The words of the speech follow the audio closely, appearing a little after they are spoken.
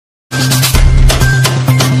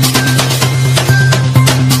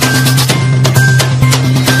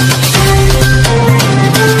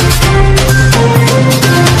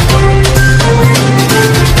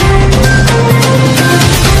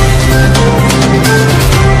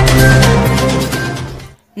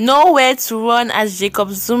Nowhere to run as Jacob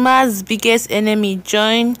Zuma's biggest enemy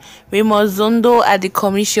joined Raymond Zondo at the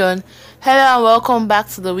commission. Hello and welcome back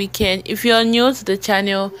to the weekend. If you're new to the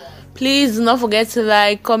channel, please do not forget to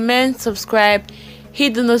like, comment, subscribe,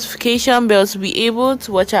 hit the notification bell to be able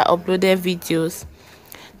to watch our uploaded videos.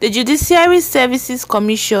 The Judicial Services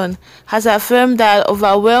Commission has affirmed that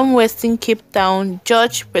overwhelmed Western Cape Town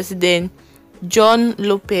Judge President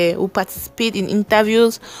Hlophe will participate in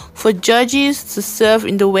interviews for judges to serve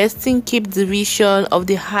in the Western Cape Division of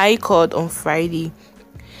the High Court on Friday.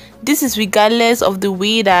 This is regardless of the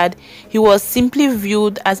way that he was simply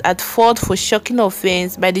viewed as at fault for shocking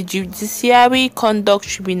offense by the Judiciary Conduct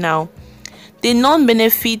Tribunal. The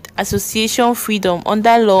Non-Benefit Association Freedom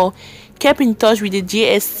under law kept in touch with the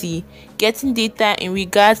JSC, getting data in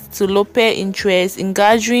regards to Hlophe's interest in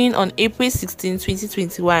gathering on April 16,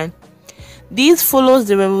 2021. This follows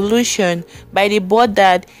the revelation by the board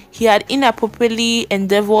that he had inappropriately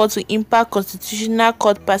endeavored to impact Constitutional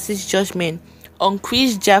Court passage judgment on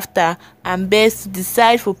Chris Jafta and best to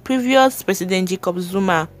decide for previous President Jacob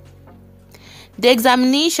Zuma. The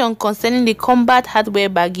examination concerning the combat hardware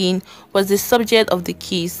bargain was the subject of the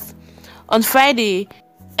case. On Friday,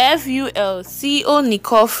 FUL CEO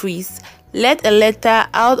Nicole Fries let a letter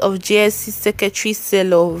out of JSC Secretary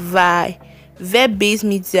Selo via web-based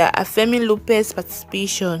media affirming Hlophe's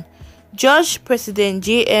participation. Judge President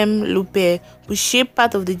J.M. Hlophe will shape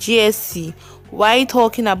part of the JSC while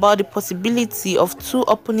talking about the possibility of two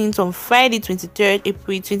openings on Friday 23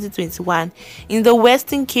 April 2021 in the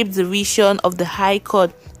Western Cape Division of the High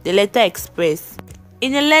Court, the letter expressed.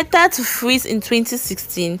 In a letter to Fries in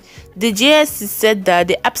 2016, the JSC said that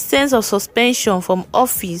the absence of suspension from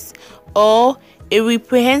office or a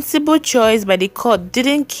reprehensible choice by the court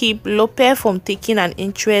didn't keep Hlophe from taking an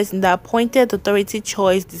interest in the appointed authority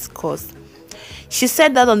choice discussed. She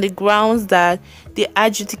said that on the grounds that the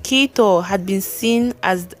adjudicator had been seen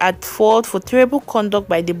as at fault for terrible conduct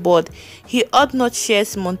by the board, he ought not share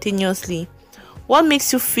simultaneously. What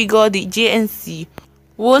makes you figure the JNC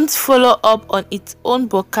won't follow up on its own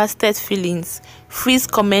broadcasted feelings? Fries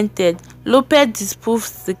commented. Hlophe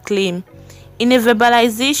disproves the claim. In a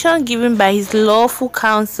verbalization given by his lawful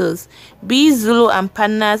counsels, B. Zulu and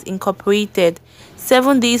Partners Incorporated,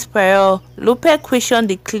 7 days prior, Hlophe questioned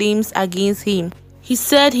the claims against him. He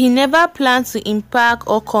said he never planned to impact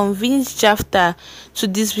or convince Jafta to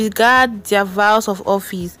disregard their vows of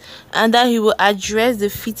office and that he will address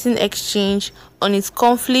the fitting exchange on its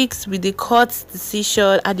conflicts with the court's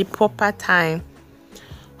decision at the proper time.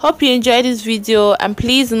 Hope you enjoyed this video and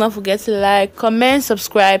please do not forget to like, comment,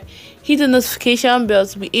 subscribe, hit the notification bell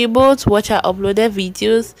to be able to watch our uploaded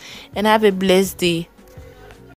videos and have a blessed day.